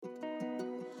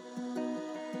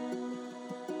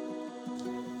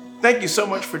Thank you so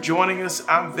much for joining us.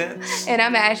 I'm Vince. And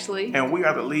I'm Ashley. And we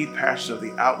are the lead pastors of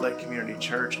the Outlet Community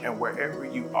Church. And wherever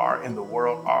you are in the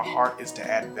world, our heart is to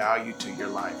add value to your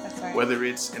life. That's right. Whether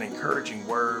it's an encouraging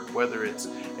word, whether it's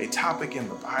a topic in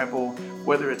the Bible,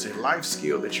 whether it's a life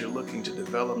skill that you're looking to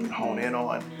develop and hone in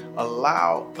on,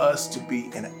 allow us to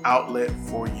be an outlet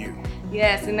for you.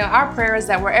 Yes, and our prayer is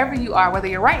that wherever you are, whether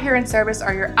you're right here in service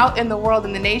or you're out in the world,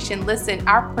 in the nation, listen,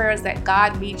 our prayer is that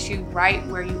God meets you right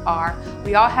where you are.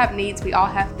 We all have needs, we all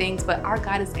have things, but our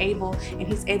God is able, and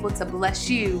He's able to bless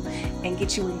you and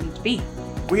get you where you need to be.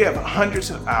 We have hundreds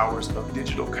of hours of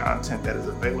digital content that is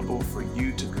available for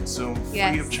you to consume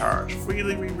free of charge.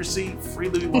 Freely we receive,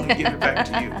 freely we want to give it back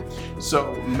to you.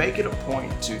 So make it a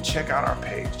point to check out our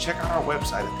page, check out our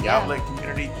website at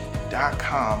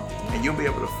theoutletcommunity.com, and you'll be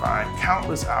able to find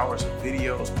countless hours of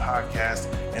videos, podcasts,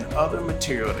 and other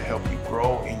material to help you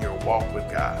grow in your walk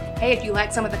with God. Hey, if you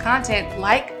like some of the content,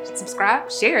 like, subscribe,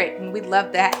 share it, and we'd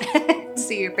love that to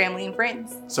see your family and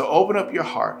friends. So open up your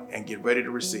heart and get ready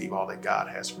to receive all that God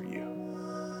has for you.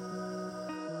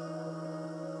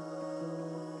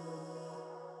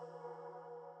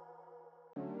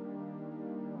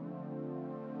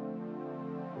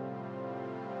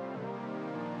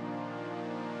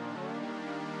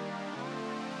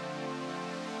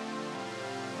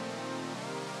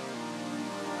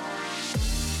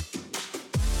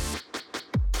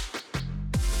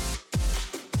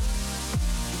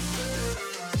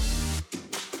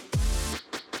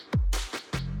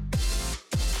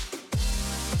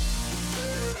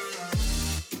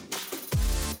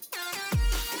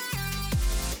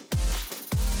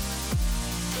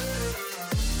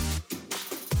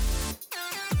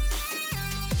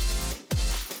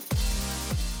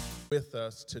 With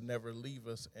us to never leave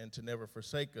us and to never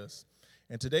forsake us.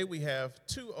 And today we have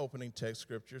two opening text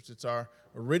scriptures. It's our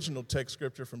original text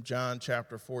scripture from John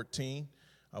chapter 14.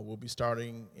 We'll be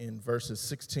starting in verses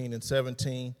 16 and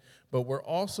 17, but we're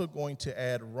also going to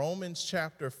add Romans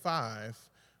chapter 5,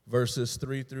 verses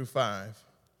 3 through 5.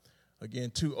 Again,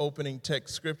 two opening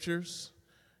text scriptures,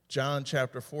 John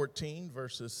chapter 14,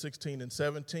 verses 16 and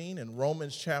 17, and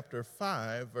Romans chapter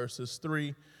 5, verses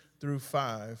 3 through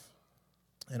 5.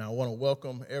 And I want to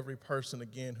welcome every person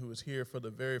again who is here for the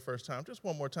very first time. Just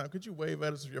one more time. Could you wave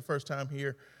at us if your first time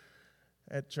here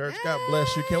at church? God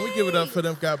bless you. Can we give it up for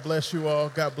them? God bless you all.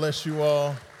 God bless you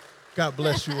all. God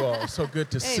bless you all. So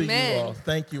good to see you all.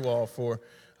 Thank you all for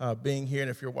being here. And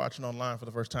if you're watching online for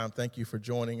the first time, thank you for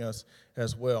joining us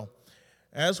as well.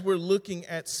 As we're looking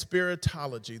at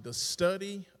spiritology, the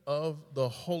study of the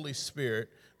Holy Spirit,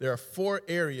 there are four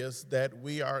areas that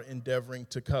we are endeavoring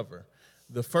to cover.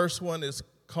 The first one is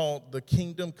called the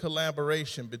kingdom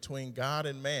collaboration between God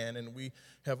and man, and we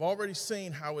have already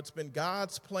seen how it's been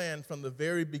God's plan from the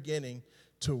very beginning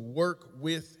to work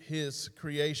with his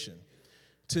creation.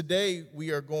 Today,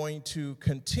 we are going to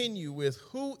continue with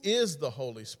who is the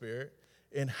Holy Spirit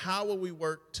and how will we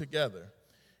work together.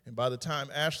 And by the time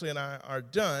Ashley and I are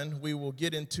done, we will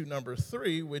get into number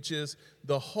 3, which is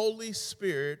the Holy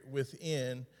Spirit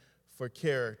within for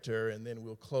character, and then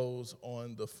we'll close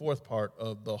on the fourth part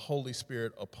of the Holy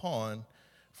Spirit upon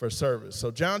for service.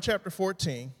 So John chapter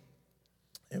 14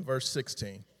 and verse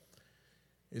 16,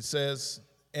 it says,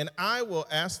 "And I will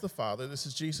ask the Father," this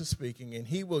is Jesus speaking, "and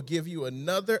he will give you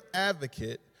another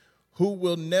advocate who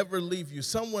will never leave you."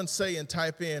 Someone say and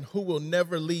type in, "Who will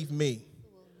never leave me." Who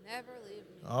will never leave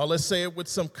me. Oh, let's say it with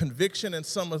some conviction and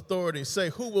some authority. Say,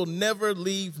 "Who will never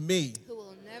leave me." Who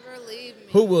will never leave me.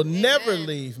 Who will Amen. never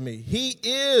leave me. He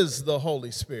is the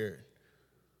Holy Spirit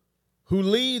who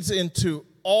leads into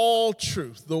all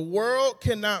truth. The world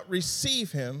cannot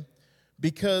receive him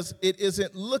because it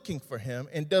isn't looking for him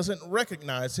and doesn't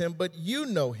recognize him, but you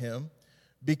know him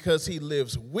because he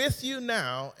lives with you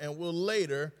now and will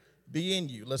later be in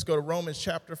you. Let's go to Romans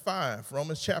chapter 5.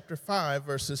 Romans chapter 5,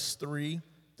 verses 3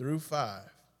 through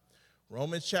 5.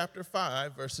 Romans chapter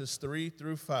 5, verses 3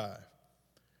 through 5.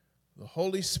 The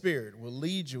Holy Spirit will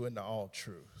lead you into all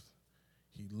truth.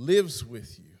 He lives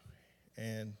with you,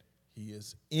 and he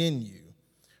is in you.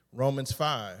 Romans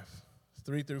 5,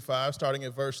 3 through 5, starting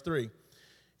at verse 3.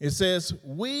 It says,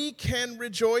 "We can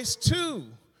rejoice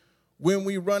too when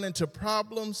we run into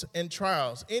problems and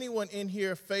trials." Anyone in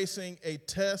here facing a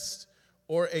test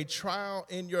or a trial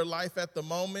in your life at the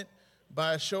moment?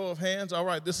 By a show of hands. All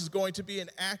right, this is going to be an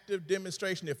active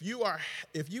demonstration. If you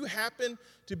happen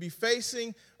to be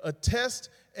facing a test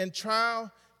and trial,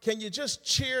 can you just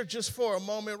cheer just for a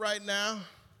moment right now?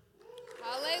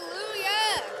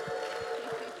 Hallelujah.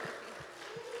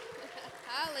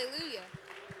 Hallelujah.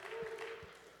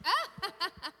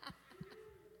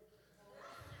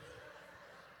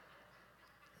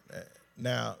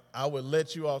 Now, I would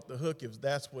let you off the hook if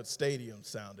that's what stadiums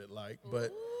sounded like,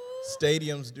 but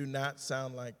stadiums do not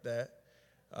sound like that.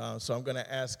 So I'm going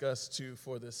to ask us to,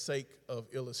 for the sake of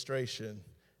illustration,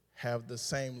 have the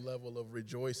same level of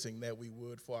rejoicing that we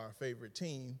would for our favorite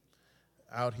team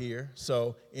out here.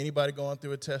 So anybody going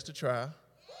through a test or trial?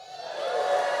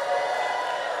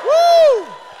 Woo!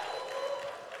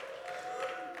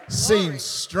 Seems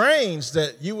strange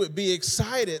that you would be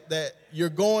excited that you're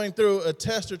going through a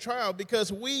test or trial,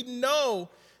 because we know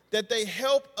that they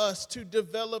help us to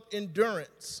develop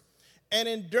endurance. And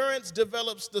endurance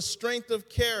develops the strength of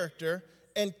character,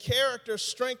 and character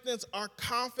strengthens our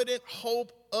confident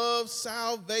hope of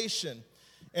salvation.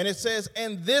 And it says,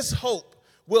 and this hope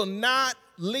will not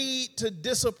lead to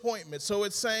disappointment. So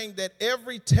it's saying that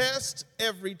every test,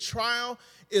 every trial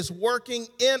is working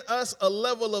in us a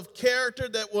level of character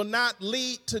that will not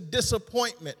lead to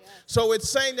disappointment. Yes. So it's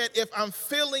saying that if I'm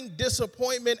feeling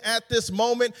disappointment at this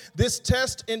moment, this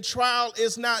test and trial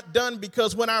is not done,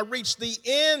 because when I reach the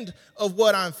end of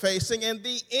what I'm facing and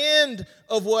the end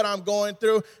of what I'm going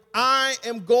through, I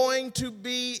am going to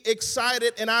be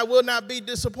excited and I will not be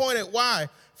disappointed. Why?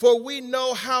 For we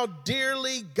know how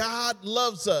dearly God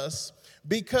loves us,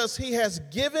 because he has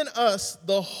given us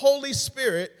the Holy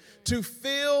Spirit to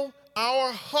fill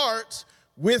our hearts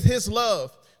with his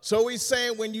love. So he's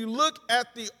saying, when you look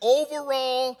at the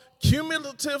overall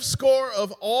cumulative score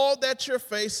of all that you're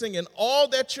facing and all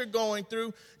that you're going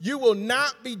through, you will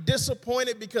not be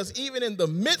disappointed, because even in the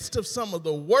midst of some of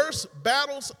the worst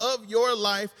battles of your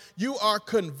life, you are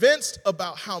convinced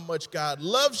about how much God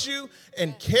loves you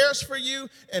and cares for you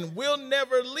and will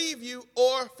never leave you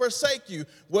or forsake you.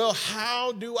 Well,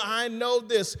 how do I know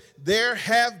this? There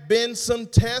have been some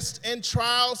tests and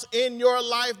trials in your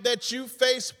life that you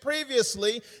faced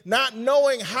previously, not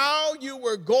knowing how you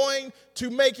were going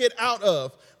to make it out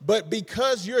of. But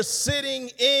because you're sitting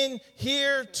in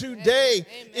here today,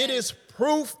 Amen. It is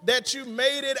proof that you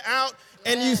made it out.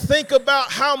 Yes. And you think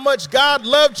about how much God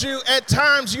loved you. At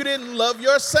times you didn't love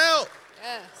yourself.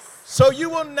 Yes. So you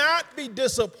will not be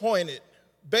disappointed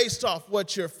based off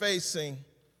what you're facing,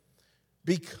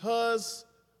 because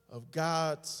of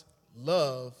God's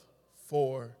love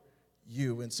for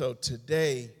you. And so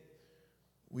today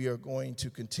we are going to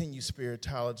continue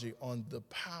Spiritology on the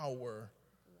power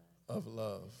of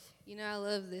love. You know, I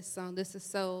love this song. This is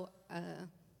so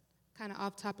kind of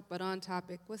off topic, but on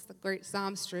topic. What's the great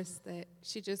psalmstress that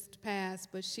she just passed?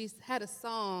 But she's had a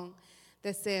song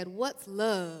that said, "What's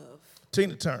love?"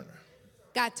 Tina Turner.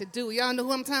 Got to do. Y'all know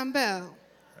who I'm talking about?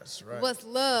 That's right. What's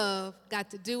love got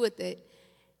to do with it?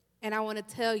 And I want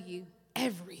to tell you,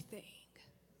 everything.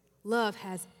 Love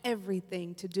has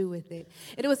everything to do with it.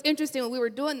 And it was interesting when we were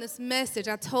doing this message,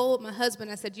 I told my husband,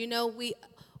 I said, you know,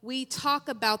 we talk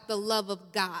about the love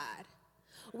of God.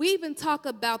 We even talk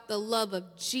about the love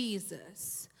of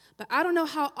Jesus. But I don't know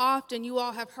how often you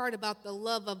all have heard about the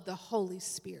love of the Holy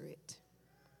Spirit.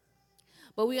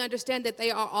 But we understand that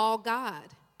they are all God,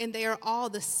 and they are all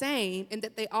the same, and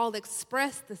that they all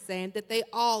express the same, that they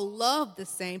all love the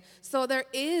same. So there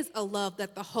is a love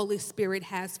that the Holy Spirit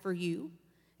has for you.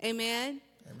 Amen?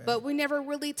 Amen. But we never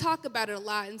really talk about it a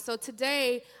lot. And so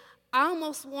today, I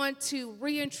almost want to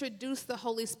reintroduce the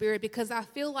Holy Spirit, because I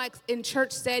feel like in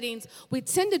church settings, we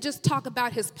tend to just talk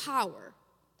about his power.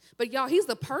 But y'all, he's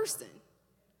a person.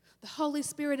 The Holy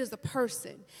Spirit is a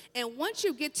person. And once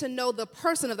you get to know the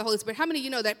person of the Holy Spirit, how many of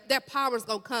you know that that power is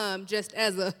going to come just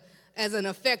as an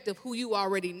effect of who you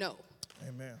already know?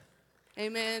 Amen.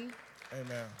 Amen.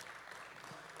 Amen.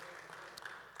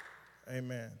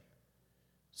 Amen.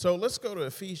 So let's go to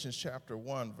Ephesians chapter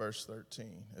 1, verse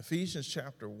 13. Ephesians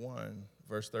chapter 1,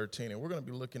 verse 13. And we're going to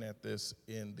be looking at this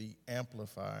in the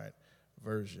Amplified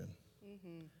version.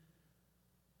 Mm-hmm.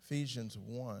 Ephesians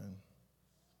 1,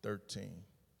 13.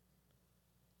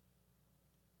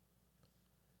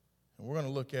 And we're going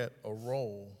to look at a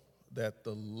role that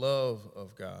the love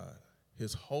of God,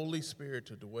 his Holy Spirit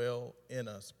to dwell in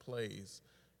us, plays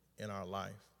in our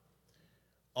life.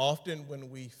 Often when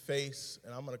we face,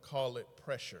 and I'm going to call it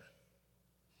pressure,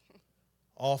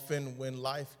 often when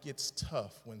life gets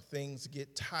tough, when things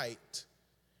get tight,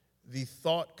 the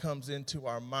thought comes into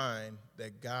our mind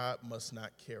that God must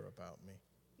not care about me.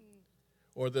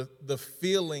 Or the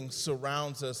feeling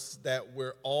surrounds us that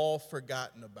we're all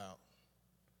forgotten about.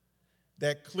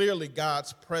 That clearly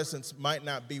God's presence might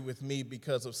not be with me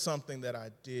because of something that I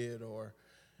did, or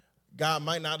God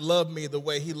might not love me the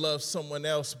way he loves someone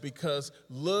else, because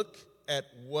look at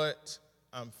what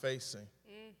I'm facing.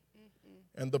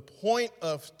 And the point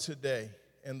of today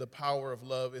and the power of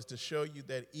love is to show you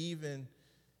that even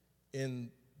in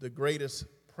the greatest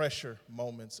pressure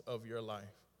moments of your life,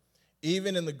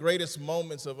 Even in the greatest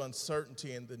moments of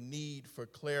uncertainty and the need for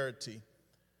clarity,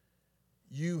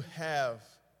 you have,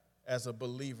 as a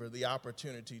believer, the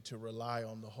opportunity to rely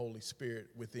on the Holy Spirit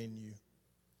within you.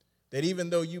 That even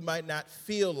though you might not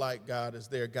feel like God is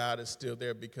there, God is still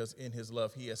there because in his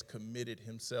love, he has committed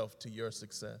himself to your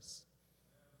success.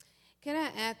 Can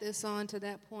I add this on to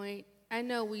that point? I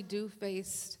know we do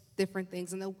face different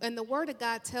things. And the Word of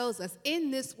God tells us,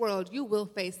 in this world, you will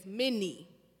face many.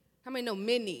 How many know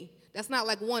many? That's not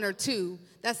like one or two.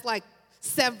 That's like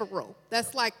several.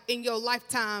 That's like in your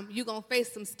lifetime, you're going to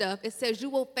face some stuff. It says you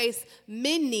will face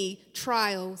many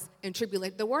trials and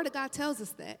tribulations. The Word of God tells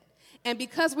us that. And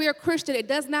because we are Christian, it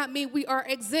does not mean we are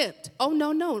exempt. Oh,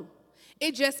 no.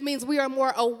 It just means we are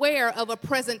more aware of a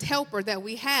present helper that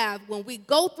we have. When we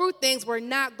go through things, we're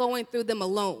not going through them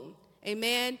alone.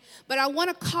 Amen? But I want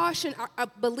to caution our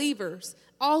believers,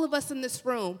 all of us in this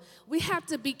room, we have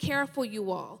to be careful,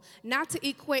 you all, not to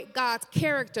equate God's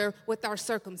character with our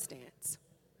circumstance.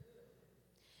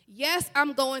 Yes,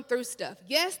 I'm going through stuff.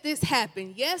 Yes, this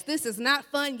happened. Yes, this is not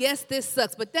fun. Yes, this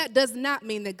sucks. But that does not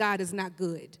mean that God is not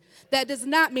good. That does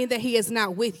not mean that he is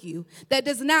not with you. That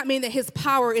does not mean that his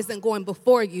power isn't going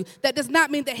before you. That does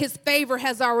not mean that his favor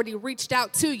has already reached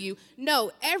out to you.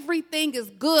 No, everything is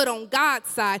good on God's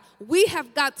side. We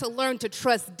have got to learn to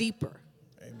trust deeper.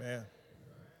 Amen.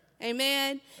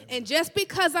 Amen. And just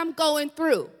because I'm going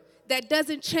through, that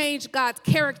doesn't change God's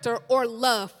character or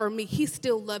love for me. He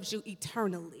still loves you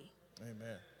eternally.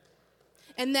 Amen.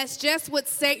 And that's just what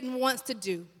Satan wants to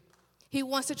do. He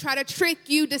wants to try to trick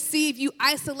you, deceive you,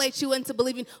 isolate you into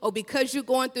believing, oh, because you're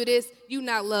going through this, you're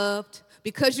not loved.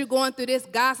 Because you're going through this,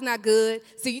 God's not good.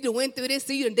 So you done went through this,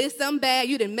 so you done did something bad,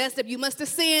 you done messed up, you must have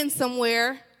sinned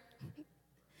somewhere.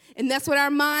 And that's what our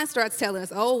mind starts telling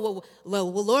us. Oh, well,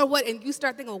 Lord, what? And you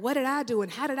start thinking, well, what did I do? And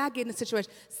how did I get in this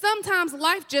situation? Sometimes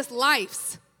life just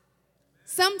lifes.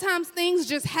 Sometimes things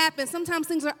just happen. Sometimes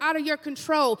things are out of your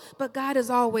control. But God is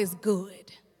always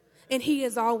good. And he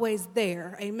is always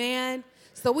there. Amen?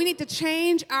 So we need to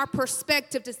change our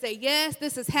perspective to say, yes,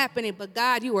 this is happening. But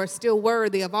God, you are still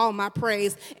worthy of all my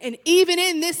praise. And even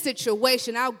in this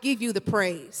situation, I'll give you the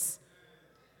praise.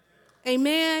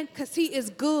 Amen? Because he is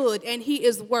good and he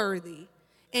is worthy.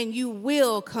 And you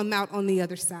will come out on the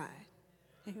other side.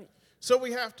 Amen. So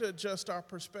we have to adjust our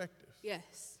perspective.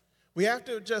 Yes. We have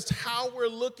to adjust how we're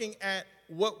looking at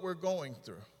what we're going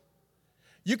through.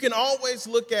 You can always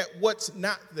look at what's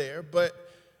not there, but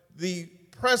the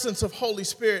presence of Holy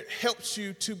Spirit helps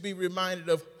you to be reminded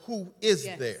of who is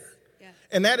there. Yeah.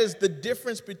 And that is the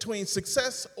difference between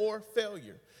success or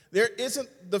failure. There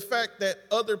isn't the fact that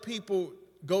other people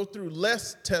go through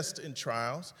less tests and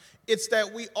trials. It's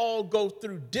that we all go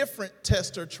through different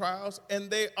tests or trials, and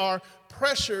they are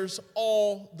pressures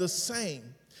all the same.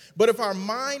 But if our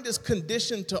mind is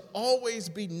conditioned to always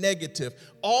be negative,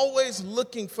 always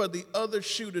looking for the other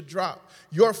shoe to drop,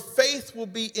 your faith will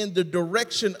be in the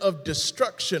direction of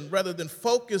destruction rather than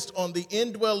focused on the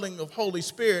indwelling of Holy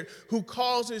Spirit, who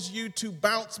causes you to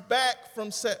bounce back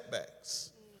from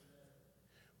setbacks.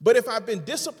 But if I've been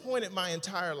disappointed my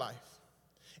entire life,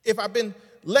 if I've been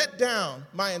let down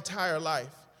my entire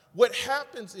life, what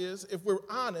happens is, if we're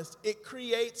honest, it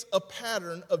creates a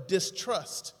pattern of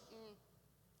distrust.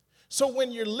 So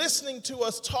when you're listening to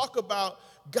us talk about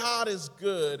God is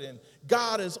good and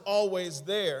God is always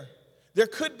there, there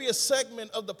could be a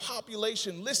segment of the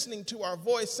population listening to our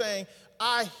voice saying,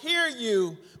 I hear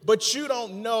you, but you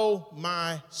don't know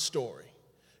my story.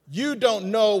 You don't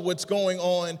know what's going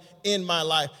on in my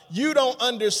life. You don't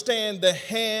understand the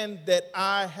hand that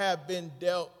I have been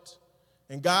dealt.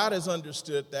 And God has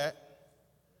understood that.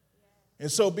 And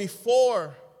so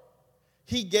before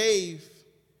he gave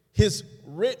his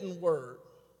written word,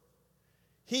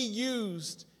 he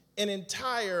used an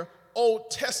entire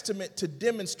Old Testament to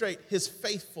demonstrate his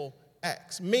faithful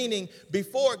acts. Meaning,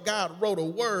 before God wrote a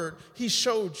word, he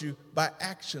showed you by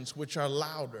actions which are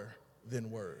louder than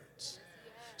words.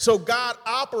 So God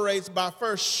operates by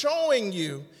first showing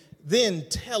you, then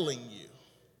telling you.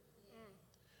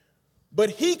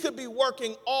 But he could be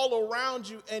working all around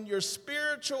you and your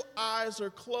spiritual eyes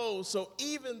are closed. So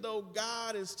even though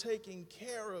God is taking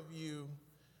care of you,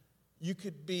 you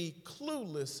could be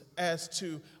clueless as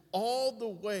to all the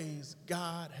ways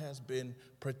God has been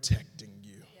protecting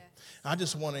you. Yeah. I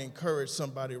just want to encourage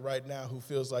somebody right now who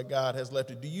feels like God has left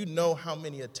you. Do you know how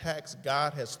many attacks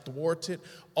God has thwarted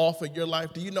off of your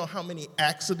life? Do you know how many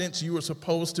accidents you were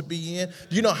supposed to be in?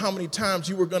 Do you know how many times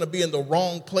you were going to be in the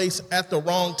wrong place at the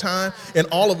wrong time, and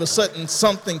all of a sudden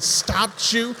something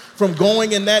stopped you from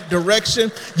going in that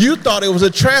direction? You thought it was a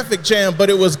traffic jam,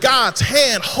 but it was God's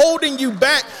hand holding you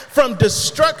back from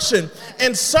destruction.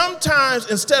 And sometimes,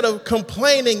 instead of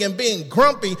complaining and being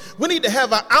grumpy, we need to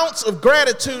have an ounce of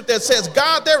gratitude that says,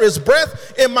 God, there is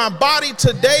breath in my body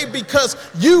today because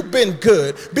you've been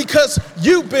good, because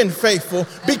you've been faithful,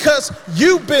 because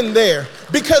you've been there,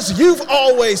 because you've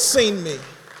always seen me.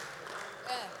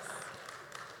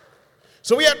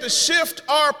 So we have to shift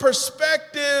our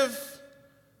perspective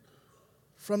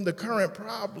from the current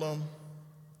problem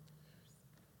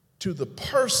to the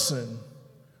person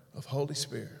of Holy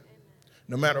Spirit.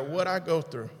 No matter what I go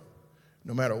through,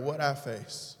 no matter what I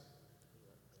face,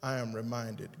 I am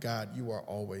reminded, God, you are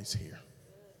always here.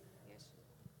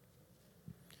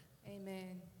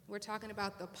 Amen. We're talking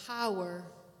about the power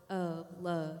of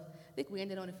love. I think we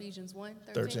ended on Ephesians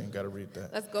 1:13. Got to read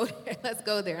that. Let's go there. Let's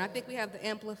go there. I think we have the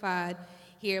Amplified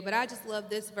here, but I just love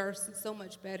this verse. It's so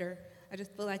much better. I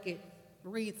just feel like it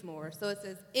reads more. So it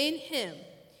says, in him,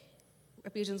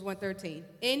 Ephesians 1:13,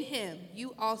 in him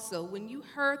you also, when you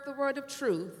heard the word of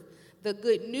truth, the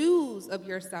good news of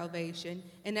your salvation,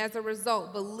 and as a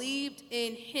result believed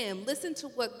in him. Listen to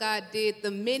what God did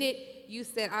the minute you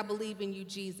said, I believe in you,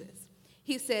 Jesus.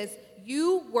 He says,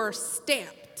 you were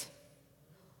stamped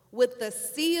with the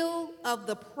seal of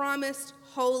the promised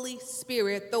Holy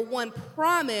Spirit, the one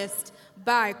promised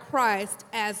by Christ,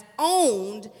 as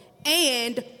owned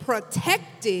and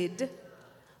protected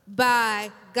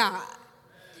by God.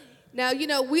 Now, you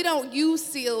know, we don't use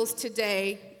seals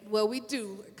today. Well, we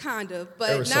do, kind of, but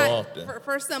Ever not so often.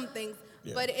 For some things.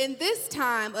 Yeah. But in this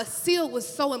time, a seal was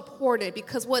so important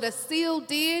because what a seal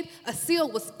did, a seal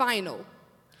was final.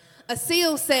 A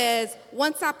seal says,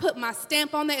 once I put my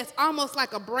stamp on there, it's almost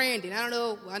like a branding. I don't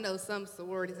know, I know some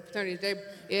sororities and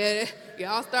fraternities,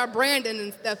 y'all start branding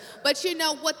and stuff. But you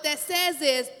know, what that says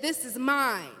is, this is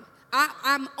mine.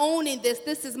 I'm owning this.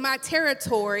 This is my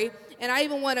territory. And I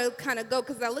even want to kind of go,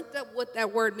 because I looked up what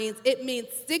that word means. It means,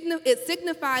 it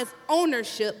signifies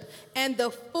ownership and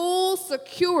the full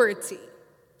security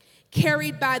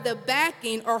carried by the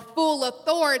backing or full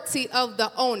authority of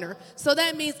the owner. So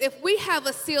that means if we have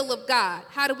a seal of God,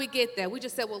 how do we get that? We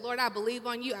just said, well, Lord, I believe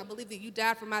on you. I believe that you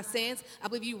died for my sins. I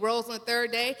believe you rose on the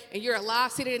third day and you're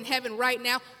alive, seated in heaven right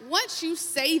now. Once you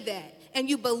say that and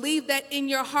you believe that in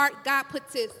your heart, God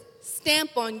puts his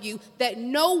stamp on you that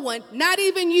no one, not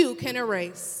even you, can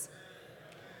erase.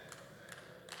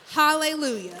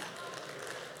 Hallelujah.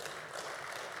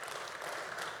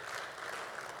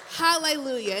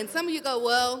 Hallelujah. And some of you go,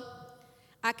 well,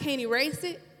 I can't erase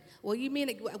it. Well, you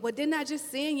mean, well, didn't I just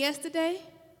sin yesterday?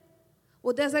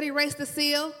 Well, does that erase the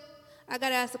seal? I got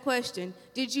to ask the question.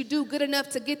 Did you do good enough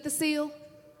to get the seal?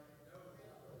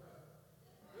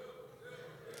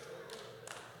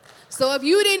 So if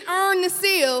you didn't earn the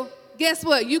seal, guess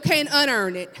what? You can't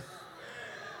unearn it.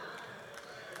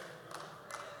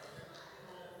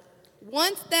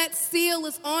 Once that seal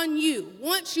is on you,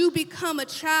 once you become a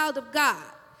child of God,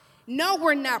 no,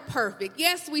 we're not perfect.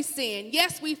 Yes, we sin.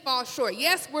 Yes, we fall short.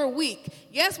 Yes, we're weak.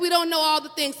 Yes, we don't know all the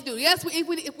things to do. Yes,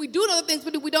 if we do know the things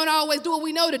to do, we don't always do what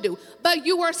we know to do. But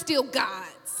you are still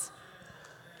God's.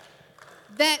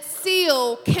 That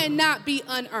seal cannot be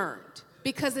unearned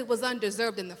because it was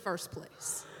undeserved in the first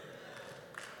place.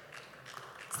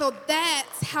 So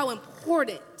that's how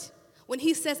important. When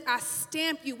he says, I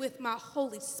stamp you with my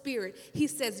Holy Spirit, he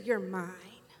says, you're mine.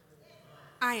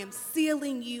 I am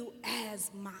sealing you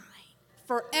as mine.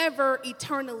 Forever,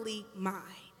 eternally mine.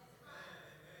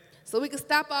 So we can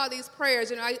stop all these prayers.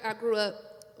 You know, I grew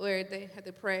up where they had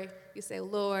to pray. You say,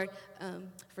 Lord,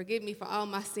 forgive me for all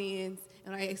my sins.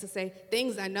 And I used to say,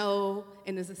 things I know,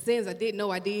 and there's the sins I didn't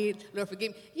know I did. Lord,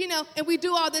 forgive me. You know, and we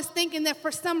do all this thinking that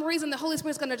for some reason the Holy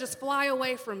Spirit's going to just fly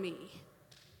away from me.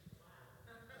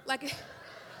 Like,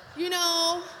 you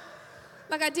know,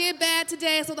 like I did bad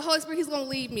today, so the Holy Spirit, he's going to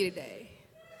leave me today.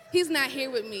 He's not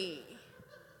here with me.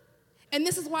 And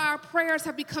this is why our prayers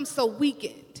have become so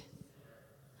weakened.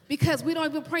 Because we don't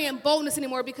even pray in boldness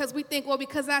anymore because we think, well,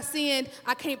 because I sinned,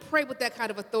 I can't pray with that kind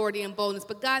of authority and boldness.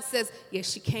 But God says,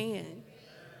 yes, you can.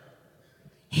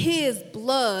 His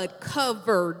blood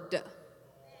covered,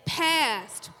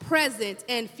 past, present,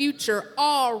 and future,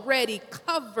 already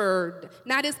covered,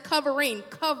 not as covering,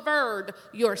 covered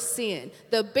your sin.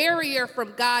 The barrier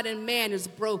from God and man is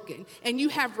broken, and you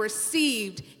have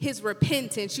received his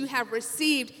repentance. You have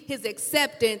received his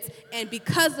acceptance, and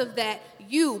because of that,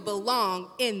 you belong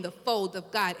in the fold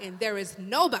of God, and there is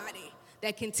nobody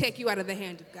that can take you out of the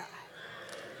hand of God.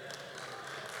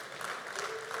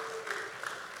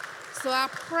 So I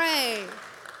pray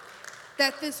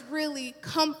that this really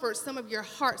comforts some of your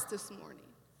hearts this morning.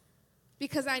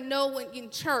 Because I know when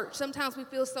in church, sometimes we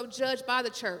feel so judged by the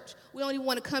church. We don't even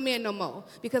want to come in no more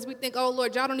because we think, oh,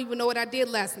 Lord, y'all don't even know what I did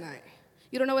last night.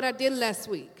 You don't know what I did last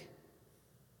week.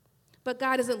 But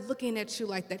God isn't looking at you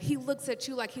like that. He looks at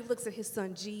you like he looks at his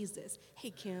son, Jesus.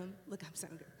 Hey, Kim, look, I'm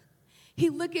sounding good.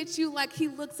 He looks at you like he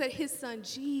looks at his son,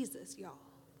 Jesus, y'all.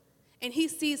 And he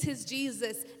sees his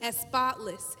Jesus as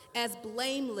spotless, as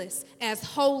blameless, as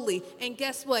holy. And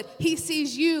guess what? He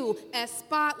sees you as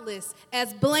spotless,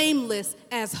 as blameless,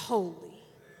 as holy.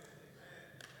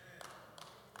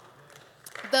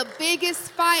 The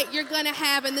biggest fight you're going to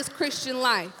have in this Christian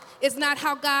life is not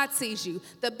how God sees you.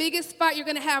 The biggest fight you're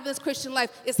going to have in this Christian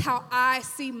life is how I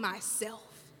see myself.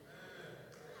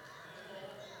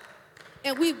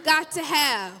 And we've got to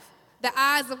have the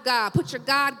eyes of God. Put your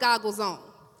God goggles on.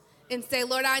 And say,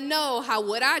 Lord, I know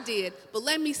what I did, but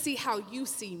let me see how you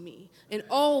see me. And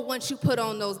once you put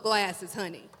on those glasses,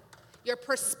 honey, your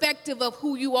perspective of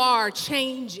who you are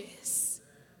changes.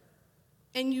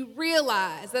 And you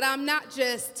realize that I'm not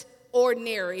just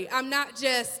ordinary. I'm not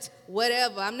just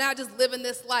whatever. I'm not just living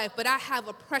this life, but I have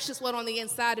a precious one on the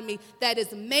inside of me that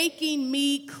is making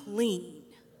me clean.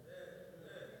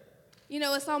 You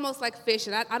know, it's almost like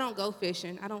fishing. I don't go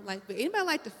fishing. I don't like fishing. Anybody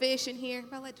like to fish in here?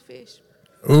 Anybody like to fish?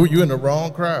 Oh, you in the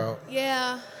wrong crowd.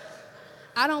 Yeah.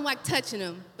 I don't like touching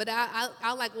them, but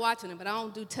I like watching them, but I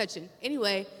don't do touching.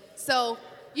 Anyway, so,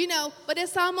 but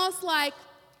it's almost like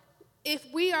if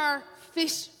we are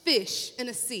fish in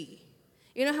a sea.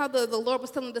 You know how the Lord was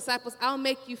telling the disciples, I'll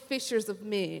make you fishers of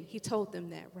men. He told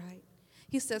them that, right?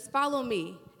 He says, follow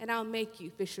me, and I'll make you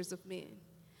fishers of men.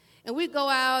 And we go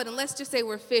out, and let's just say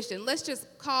we're fishing. Let's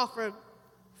just call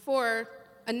for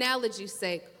analogy's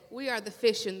sake, we are the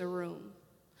fish in the room.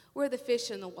 We're the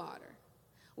fish in the water.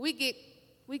 We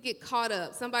get caught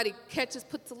up. Somebody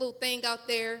puts a little thing out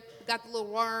there, got the little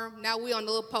worm, now we on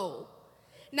the little pole.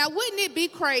 Now, wouldn't it be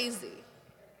crazy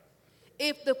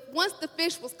if once the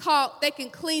fish was caught, they can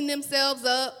clean themselves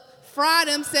up, fry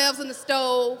themselves in the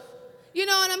stove? You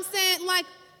know what I'm saying? Like,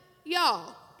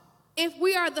 y'all, if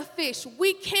we are the fish,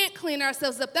 we can't clean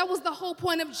ourselves up. That was the whole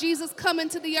point of Jesus coming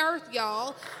to the earth,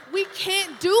 y'all. We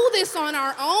can't do this on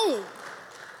our own.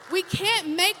 We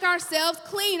can't make ourselves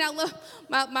clean. I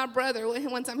love my brother.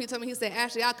 One time he told me, he said,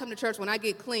 Ashley, I'll come to church when I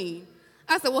get clean.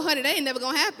 I said, well, honey, that ain't never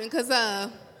going to happen because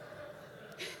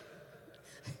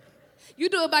you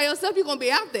do it by yourself, you're going to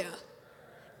be out there.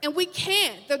 And we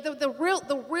can't.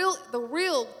 The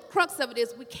real crux of it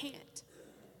is we can't.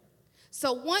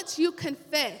 So once you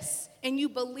confess and you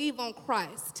believe on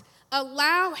Christ,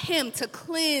 allow him to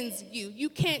cleanse you. You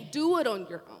can't do it on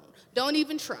your own. Don't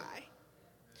even try.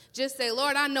 Just say,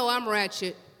 Lord, I know I'm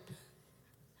ratchet.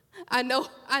 I know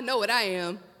what I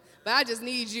am, but I just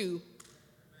need you.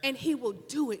 And he will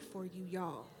do it for you,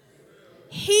 y'all.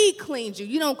 He cleans you.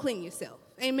 You don't clean yourself.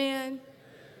 Amen?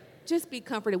 Just be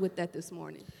comforted with that this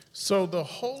morning. So the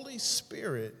Holy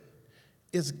Spirit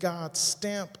is God's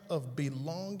stamp of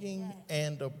belonging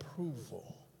and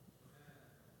approval.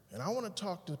 And I want to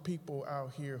talk to people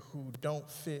out here who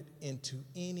don't fit into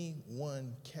any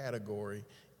one category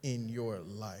in your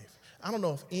life. I don't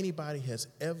know if anybody has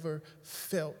ever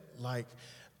felt like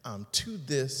I'm to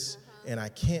this and I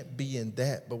can't be in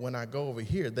that, but when I go over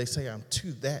here, they say I'm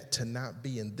to that to not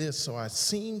be in this. So I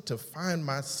seem to find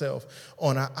myself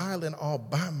on an island all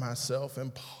by myself,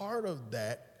 and part of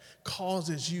that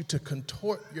causes you to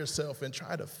contort yourself and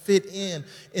try to fit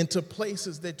into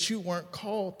places that you weren't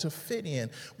called to fit in.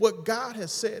 What God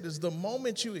has said is the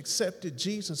moment you accepted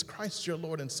Jesus Christ, your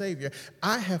Lord and Savior,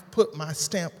 I have put my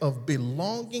stamp of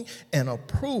belonging and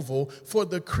approval for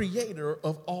the creator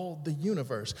of all the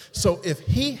universe. So if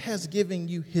he has given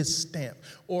you his stamp,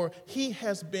 or he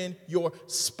has been your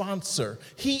sponsor,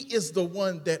 he is the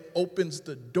one that opens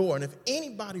the door. And if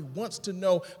anybody wants to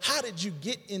know, how did you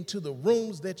get into the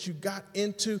rooms that you got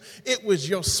into, it was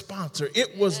your sponsor.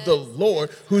 It was the Lord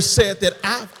who said that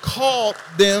I've called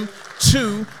them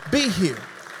to be here.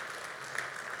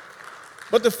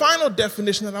 But the final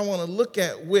definition that I want to look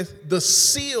at with the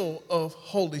seal of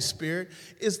Holy Spirit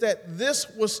is that this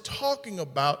was talking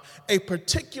about a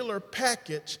particular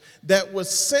package that was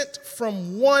sent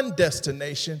from one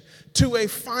destination to a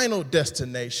final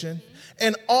destination.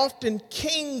 And often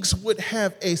kings would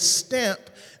have a stamp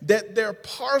that their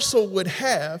parcel would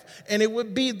have, and it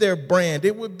would be their brand,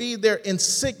 it would be their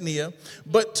insignia.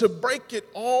 But to break it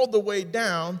all the way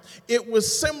down, it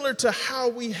was similar to how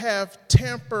we have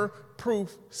tamper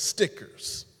tamper-proof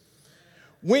stickers.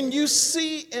 When you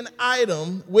see an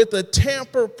item with a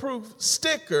tamper-proof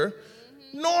sticker,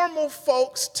 normal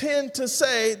folks tend to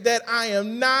say that I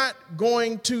am not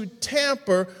going to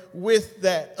tamper with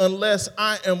that unless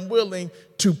I am willing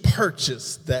to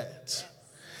purchase that.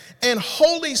 And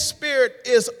Holy Spirit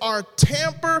is our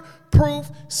tamper-proof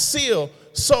seal.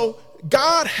 So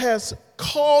God has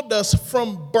called us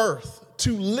from birth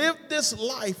to live this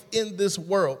life in this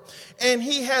world. And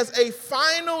he has a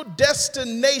final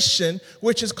destination,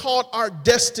 which is called our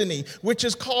destiny, which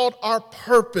is called our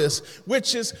purpose,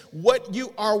 which is what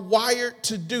you are wired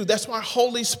to do. That's why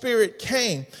Holy Spirit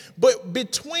came. But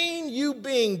between you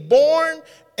being born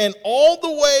and all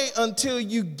the way until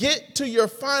you get to your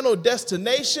final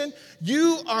destination,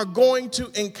 you are going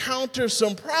to encounter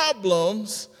some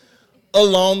problems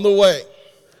along the way.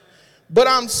 But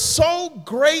I'm so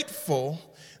grateful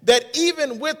that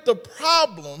even with the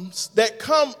problems that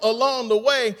come along the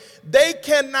way, they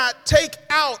cannot take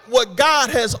out what God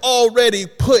has already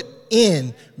put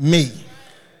in me.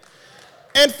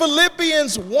 And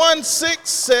Philippians 1:6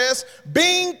 says,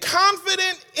 being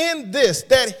confident in this,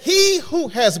 that he who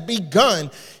has begun,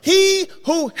 he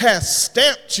who has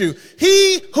stamped you,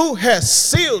 he who has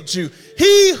sealed you,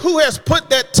 he who has put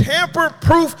that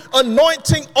tamper-proof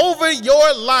anointing over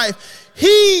your life,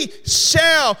 he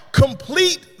shall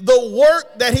complete the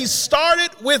work that he started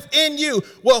within you.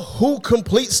 Well, who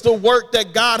completes the work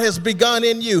that God has begun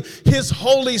in you? His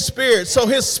Holy Spirit. So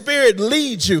his Spirit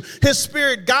leads you. His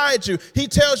Spirit guides you. He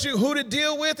tells you who to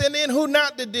deal with and then who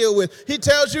not to deal with. He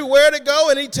tells you where to go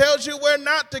and he tells you where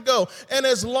not to go. And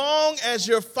as long as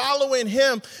you're following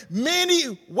him,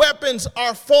 many weapons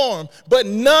are formed, but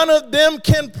none of them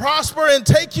can prosper and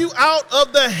take you out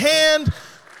of the hand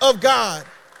of God.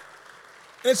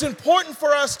 And it's important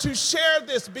for us to share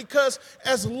this because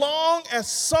as long as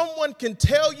someone can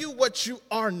tell you what you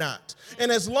are not,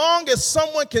 and as long as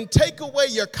someone can take away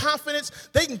your confidence,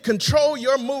 they can control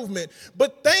your movement.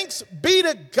 But thanks be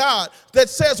to God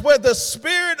that says where the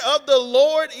Spirit of the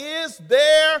Lord is,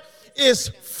 there is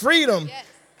freedom. Yes.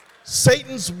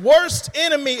 Satan's worst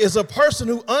enemy is a person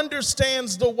who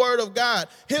understands the word of God.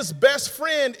 His best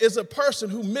friend is a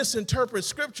person who misinterprets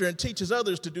scripture and teaches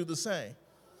others to do the same.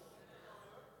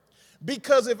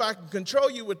 Because if I can control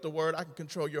you with the word, I can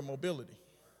control your mobility.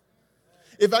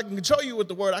 If I can control you with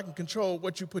the word, I can control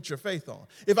what you put your faith on.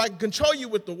 If I can control you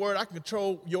with the word, I can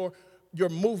control your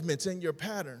movements and your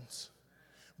patterns.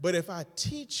 But if I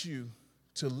teach you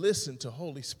to listen to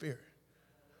Holy Spirit,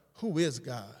 who is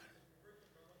God,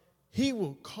 he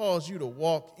will cause you to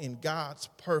walk in God's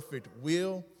perfect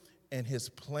will and his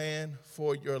plan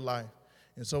for your life.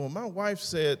 And so when my wife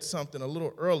said something a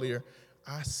little earlier,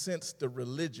 I sensed the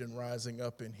religion rising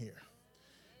up in here.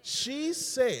 She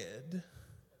said,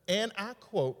 and I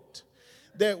quote,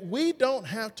 that we don't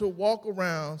have to walk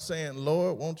around saying,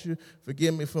 Lord, won't you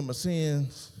forgive me for my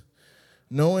sins,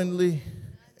 knowingly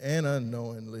and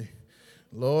unknowingly.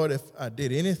 Lord, if I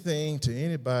did anything to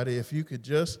anybody, if you could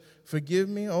just forgive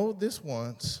me, this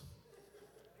once.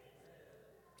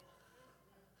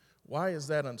 Why is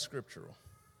that unscriptural?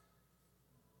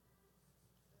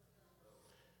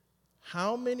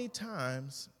 How many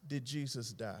times did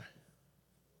Jesus die?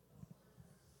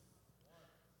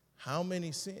 How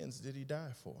many sins did he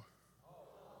die for?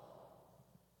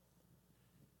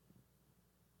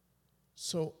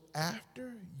 So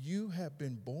after you have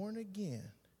been born again,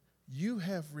 you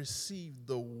have received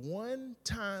the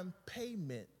one-time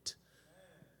payment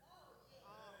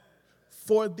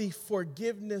for the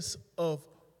forgiveness of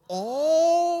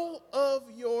all of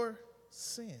your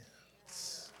sins.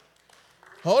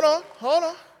 Hold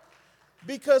on.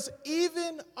 Because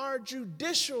even our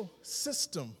judicial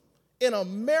system in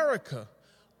America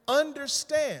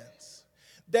understands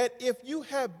that if you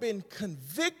have been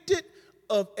convicted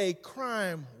of a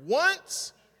crime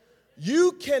once,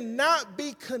 you cannot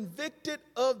be convicted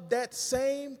of that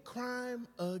same crime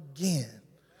again.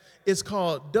 It's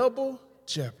called double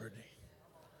jeopardy.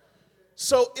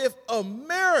 So if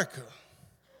America,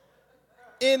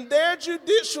 in their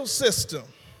judicial system,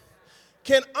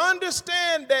 can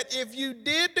understand that if you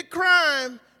did the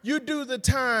crime, you do the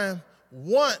time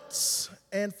once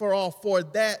and for all for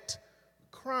that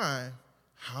crime,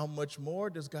 how much more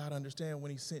does God understand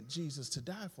when he sent Jesus to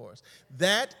die for us?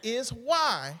 That is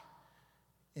why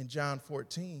in John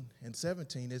 14 and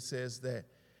 17 it says that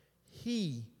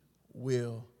he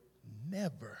will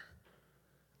never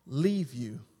leave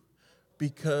you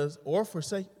because, or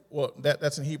forsake,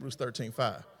 that's in Hebrews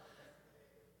 13:5.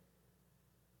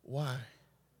 Why?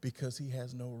 Because he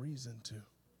has no reason to.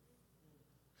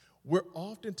 we're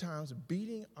oftentimes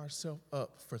beating ourselves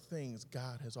up for things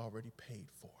God has already paid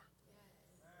for.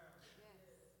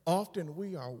 Often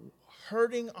we are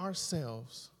hurting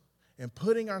ourselves and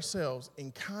putting ourselves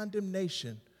in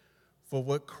condemnation for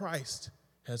what Christ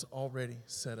has already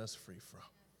set us free from.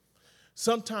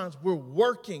 Sometimes we're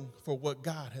working for what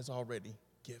God has already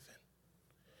given.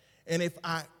 And if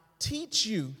I teach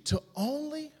you to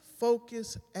only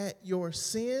focus at your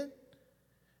sin,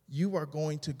 you are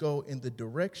going to go in the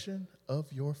direction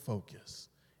of your focus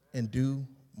and do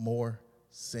more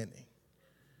sinning.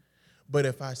 But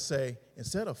if I say,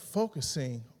 instead of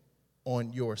focusing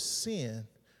on your sin,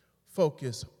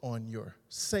 focus on your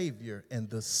Savior and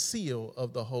the seal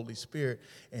of the Holy Spirit,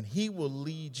 and He will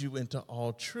lead you into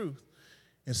all truth.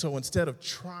 And so instead of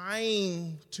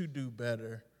trying to do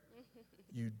better,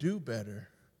 you do better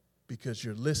because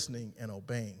you're listening and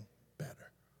obeying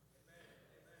better.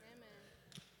 Amen.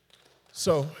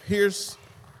 So here's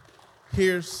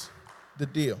the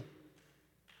deal.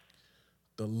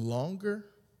 The longer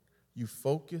you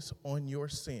focus on your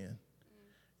sin,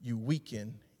 you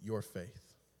weaken your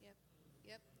faith.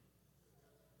 Yep.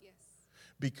 Yes.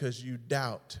 Because you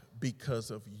doubt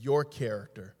because of your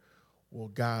character, will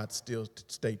God still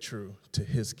stay true to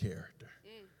His character?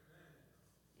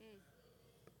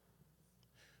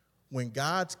 When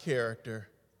God's character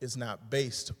is not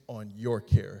based on your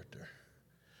character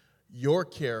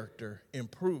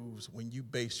improves when you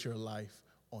base your life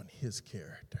on His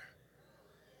character.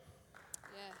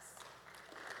 Yes.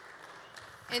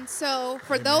 And so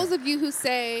for those of you who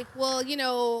say,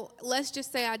 well, let's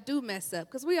just say I do mess up,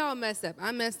 because we all mess up.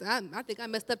 I think I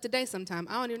messed up today sometime.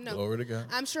 I don't even know. Glory to God.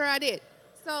 I'm sure I did.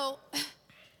 So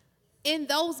in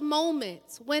those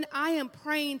moments when I am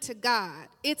praying to God,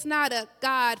 it's not a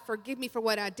God, forgive me for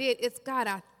what I did. It's God,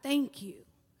 I thank you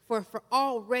for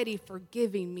already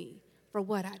forgiving me for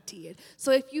what I did.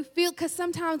 So if you feel, because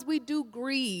sometimes we do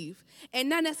grieve, and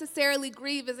not necessarily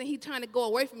grieve as in He trying to go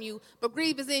away from you, but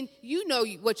grieve as in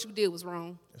what you did was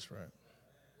wrong. That's right.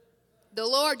 The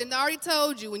Lord done already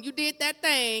told you when you did that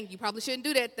thing, you probably shouldn't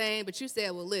do that thing, but you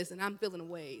said, well, listen, I'm feeling the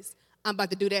ways. I'm about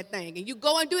to do that thing. And you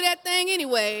go and do that thing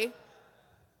anyway.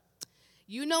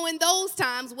 In those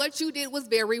times, what you did was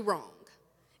very wrong.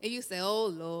 And you say, oh,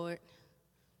 Lord,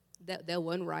 that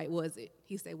wasn't right, was it?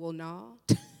 He said, well, no.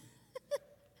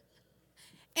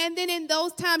 And then in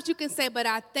those times, you can say, but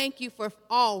I thank you for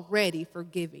already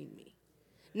forgiving me.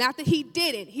 Not that He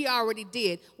didn't. He already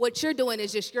did. What you're doing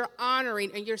is just you're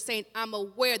honoring and you're saying, I'm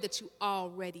aware that you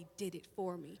already did it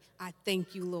for me. I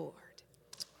thank you, Lord.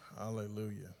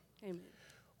 Hallelujah. Amen.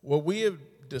 What we have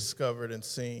discovered and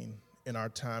seen in our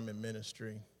time in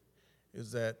ministry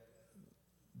is that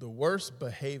the worst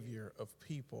behavior of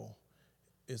people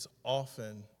is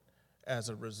often as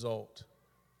a result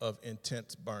of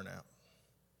intense burnout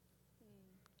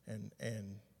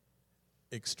and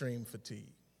extreme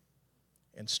fatigue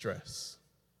and stress.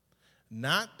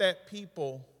 Not that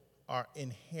people are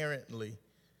inherently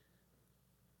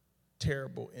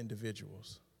terrible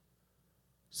individuals.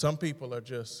 Some people are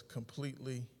just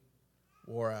completely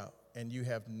wore out, and you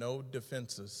have no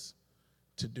defenses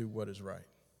to do what is right.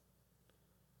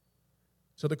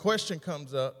 So the question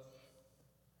comes up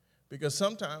because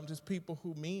sometimes it's people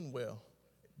who mean well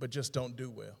but just don't do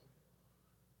well.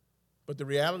 But the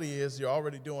reality is you're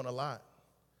already doing a lot.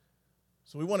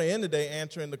 So we want to end the day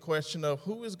answering the question of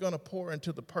who is going to pour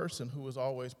into the person who is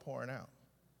always pouring out.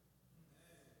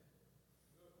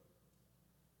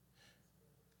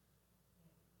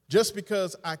 Just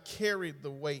because I carry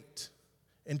the weight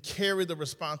and carry the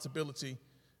responsibility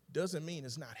doesn't mean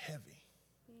it's not heavy.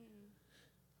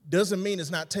 Doesn't mean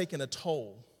it's not taking a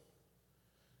toll.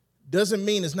 Doesn't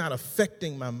mean it's not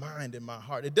affecting my mind and my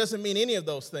heart. It doesn't mean any of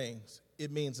those things.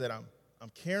 It means that I'm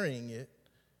carrying it.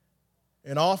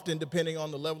 And often, depending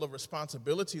on the level of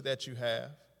responsibility that you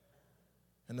have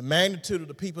and the magnitude of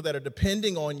the people that are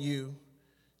depending on you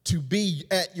to be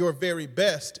at your very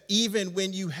best, even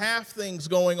when you have things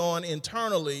going on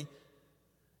internally,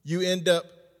 you end up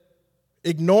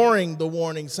ignoring the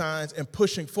warning signs and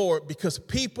pushing forward because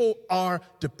people are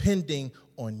depending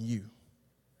on you.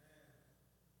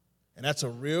 And that's a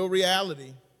real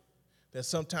reality that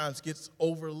sometimes gets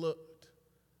overlooked.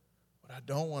 But I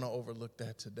don't want to overlook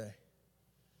that today.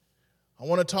 I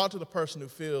want to talk to the person who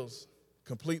feels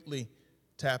completely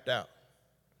tapped out.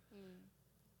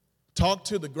 Talk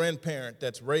to the grandparent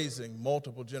that's raising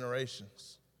multiple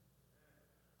generations.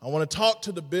 I want to talk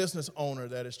to the business owner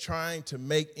that is trying to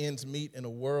make ends meet in a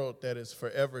world that is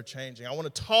forever changing. I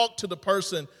want to talk to the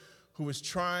person who is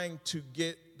trying to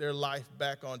get their life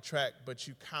back on track, but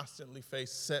you constantly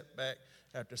face setback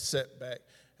after setback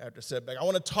after setback. I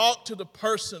want to talk to the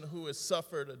person who has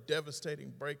suffered a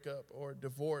devastating breakup or a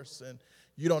divorce and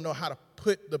you don't know how to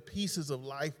put the pieces of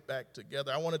life back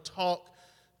together. I want to talk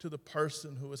to the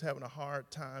person who is having a hard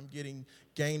time getting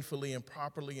gainfully and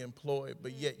properly employed,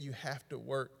 but yet you have to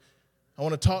work. I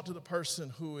want to talk to the person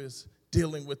who is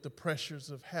dealing with the pressures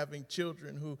of having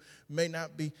children who may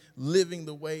not be living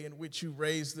the way in which you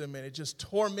raised them, and it just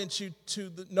torments you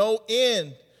to no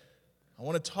end. I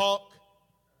want to talk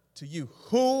to you.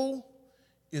 Who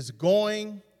is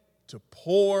going to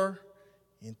pour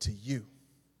into you?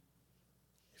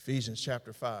 Ephesians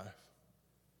chapter 5,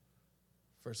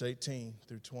 verse 18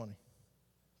 through 20.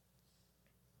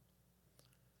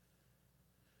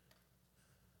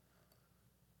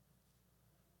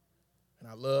 And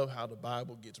I love how the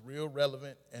Bible gets real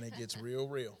relevant and it gets real.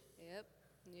 Yep.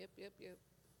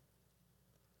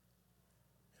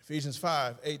 Ephesians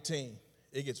 5:18.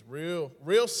 It gets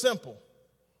real simple.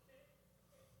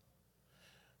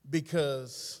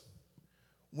 Because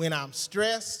when I'm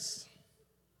stressed,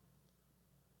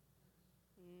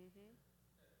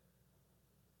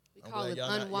 we call it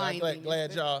unwinding.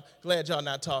 Glad y'all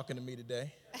not talking to me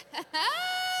today.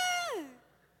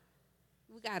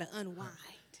 We gotta unwind.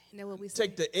 You know what we say?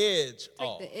 Take the edge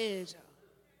off. Take the edge off.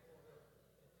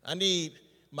 I need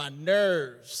my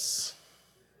nerves.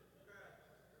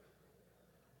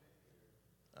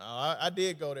 I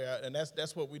did go there, and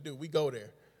that's what we do. We go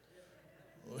there.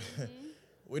 Mm-hmm.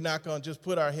 We're not going to just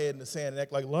put our head in the sand and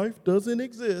act like life doesn't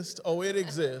exist. Oh, it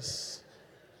exists.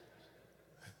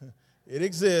 It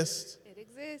exists. It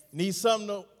exists. Need something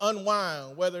to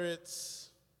unwind, whether it's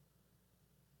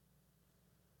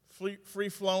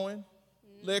free-flowing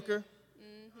liquor,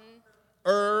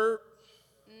 herb,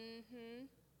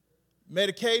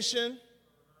 medication,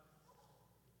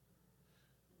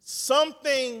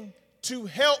 something to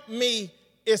help me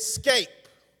escape.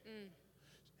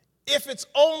 If it's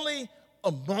only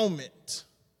a moment,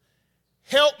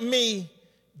 help me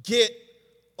get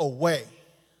away.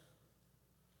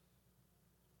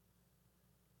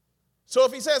 So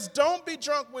if he says, don't be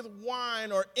drunk with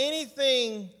wine or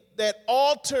anything that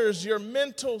alters your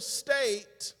mental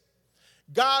state,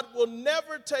 God will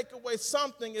never take away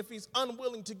something if he's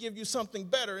unwilling to give you something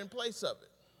better in place of it.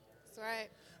 That's right.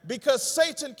 Because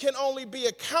Satan can only be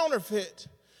a counterfeit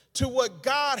to what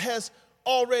God has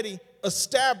already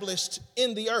established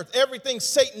in the earth. Everything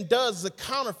Satan does is a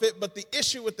counterfeit, but the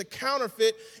issue with the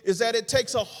counterfeit is that it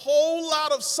takes a whole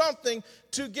lot of something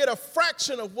to get a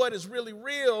fraction of what is really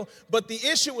real. But the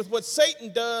issue with what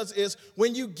Satan does is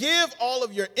when you give all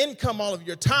of your income, all of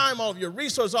your time, all of your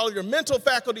resources, all of your mental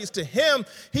faculties to him,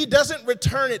 he doesn't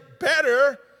return it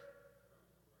better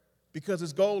because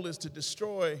his goal is to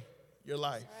destroy your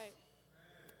life. Right.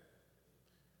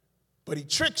 But he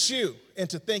tricks you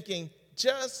into thinking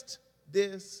just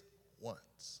this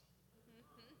once.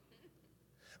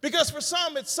 Because for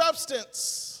some, it's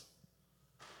substance.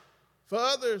 For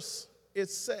others,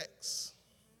 it's sex.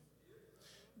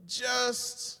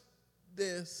 Just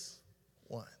this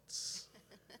once.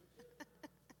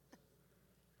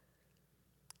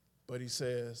 But he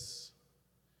says,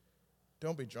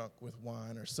 don't be drunk with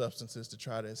wine or substances to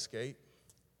try to escape.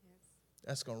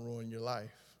 That's going to ruin your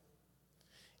life.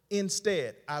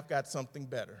 Instead, I've got something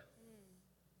better.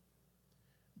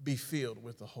 Be filled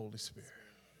with the Holy Spirit.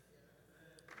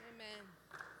 Amen.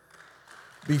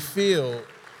 Be filled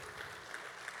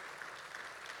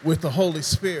with the Holy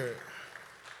Spirit.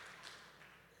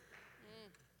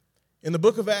 In the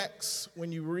book of Acts,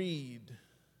 when you read,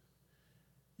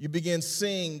 you begin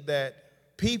seeing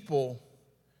that people,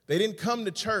 they didn't come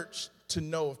to church to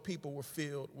know if people were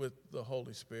filled with the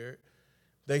Holy Spirit.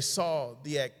 They saw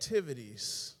the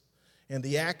activities and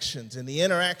the actions and the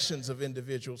interactions of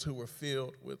individuals who were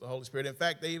filled with the Holy Spirit. In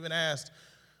fact, they even asked,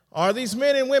 are these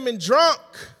men and women drunk?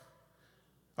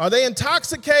 Are they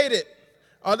intoxicated?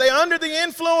 Are they under the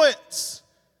influence?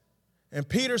 And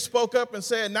Peter spoke up and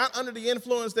said, not under the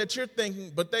influence that you're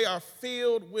thinking, but they are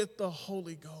filled with the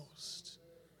Holy Ghost.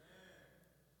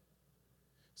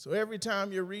 So every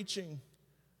time you're reaching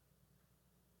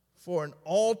for an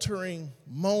altering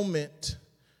moment,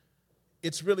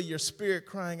 it's really your spirit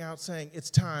crying out saying, it's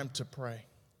time to pray.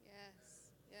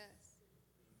 Yes.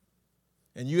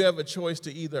 And you have a choice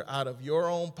to either out of your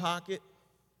own pocket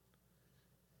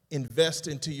invest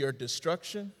into your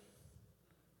destruction,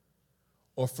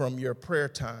 or from your prayer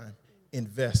time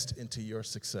invest into your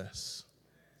success.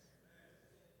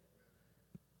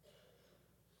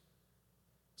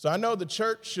 So I know the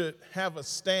church should have a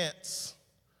stance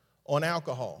on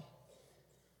alcohol.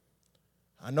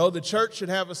 I know the church should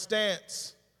have a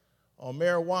stance on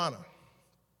marijuana.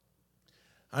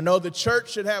 I know the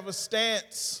church should have a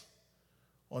stance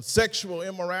on sexual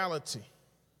immorality.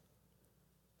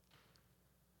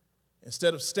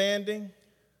 Instead of standing,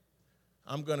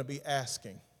 I'm going to be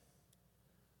asking,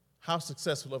 how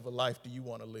successful of a life do you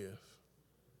want to live?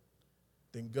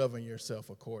 Then govern yourself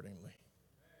accordingly.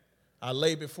 I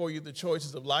lay before you the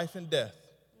choices of life and death.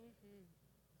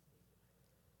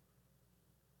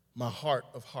 My heart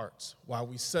of hearts, while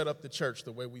we set up the church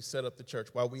the way we set up the church,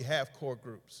 while we have core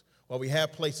groups, while we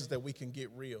have places that we can get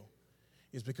real,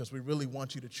 is because we really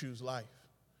want you to choose life.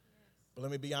 But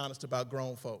let me be honest about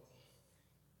grown folk.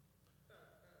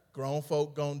 Grown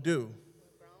folk gonna do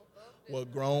what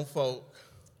grown folk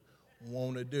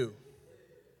want to do.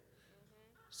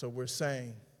 So we're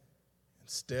saying,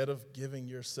 instead of giving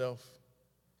yourself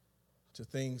to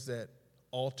things that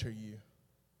alter you,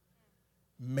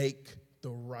 make the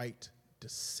right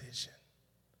decision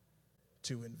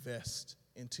to invest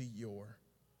into your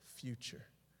future.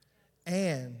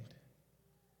 And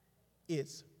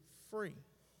it's free.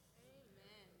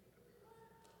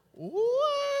 Amen.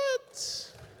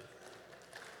 What?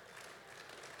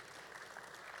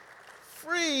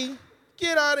 Free?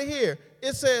 Get out of here.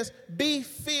 It says be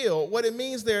filled. What it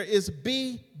means there is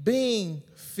be being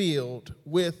filled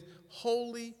with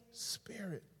Holy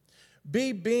Spirit.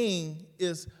 Be being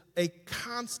is a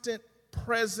constant,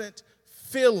 present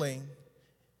filling,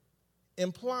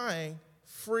 implying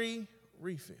free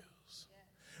refills.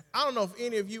 I don't know if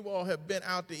any of you all have been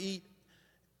out to eat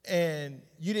and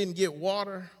you didn't get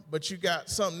water, but you got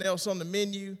something else on the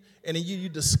menu, and then you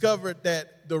discovered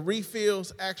that the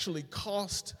refills actually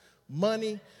cost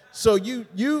money. So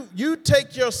you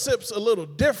take your sips a little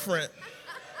different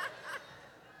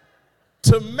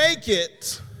to make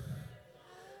it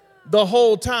the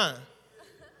whole time.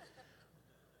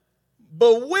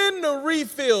 But when the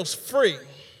refill's free,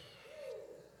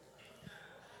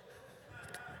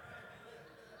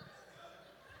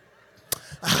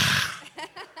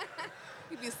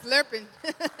 You be slurping.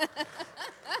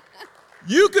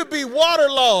 you could be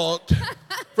waterlogged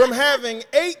from having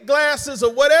 8 glasses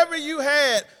of whatever you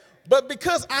had, but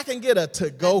because I can get a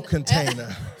to-go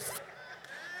container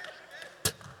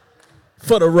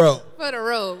for the road. For the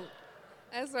road.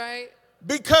 That's right.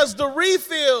 Because the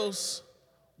refills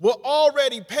were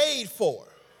already paid for.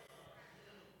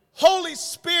 Holy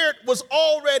Spirit was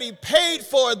already paid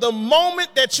for the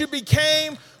moment that you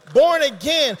became born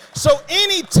again. So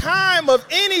any time of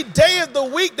any day of the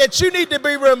week that you need to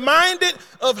be reminded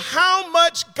of how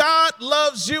much God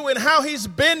loves you and how he's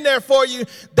been there for you,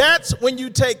 that's when you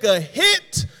take a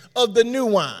hit of the new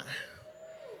wine.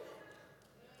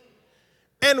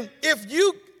 And if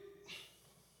you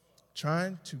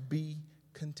trying to be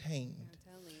contained,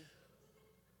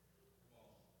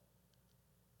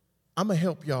 I'm gonna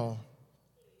help y'all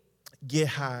get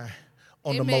high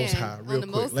on the Most High real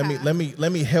quick.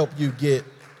 Let me help you get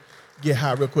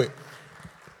high real quick.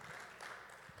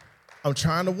 I'm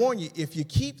trying to warn you, if you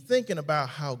keep thinking about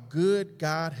how good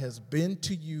God has been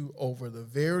to you over the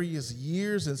various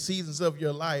years and seasons of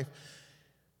your life,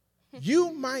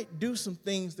 you might do some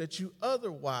things that you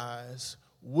otherwise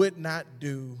would not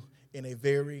do in a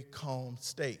very calm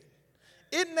state.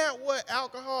 Isn't that what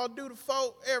alcohol do to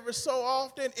folk every so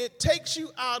often? It takes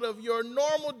you out of your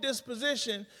normal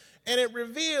disposition and it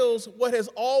reveals what has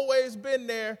always been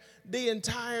there the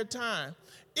entire time.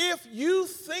 If you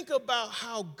think about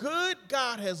how good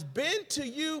God has been to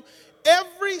you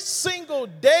every single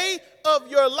day of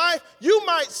your life, you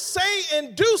might say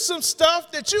and do some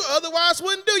stuff that you otherwise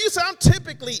wouldn't do. You say, I'm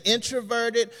typically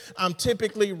introverted, I'm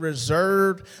typically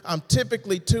reserved, I'm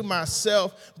typically to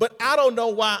myself, but I don't know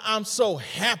why I'm so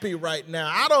happy right now.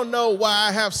 I don't know why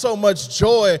I have so much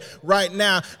joy right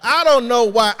now. I don't know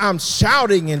why I'm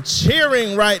shouting and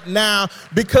cheering right now,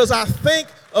 because I think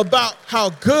about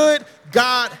how good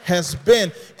God has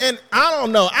been. And I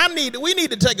don't know, we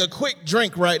need to take a quick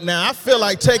drink right now. I feel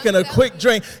like taking a quick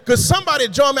drink, because somebody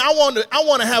join me. I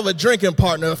want to have a drinking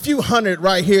partner, a few hundred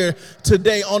right here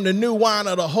today on the new wine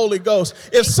of the Holy Ghost.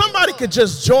 If somebody could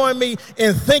just join me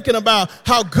in thinking about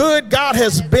how good God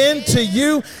has been to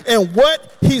you and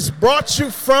what he's brought you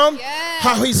from,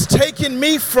 how he's taken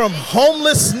me from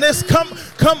homelessness.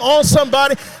 Come on,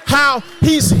 somebody. How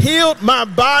he's healed my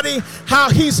body, how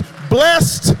he's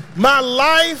blessed my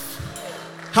life,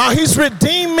 how he's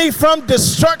redeemed me from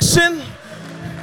destruction,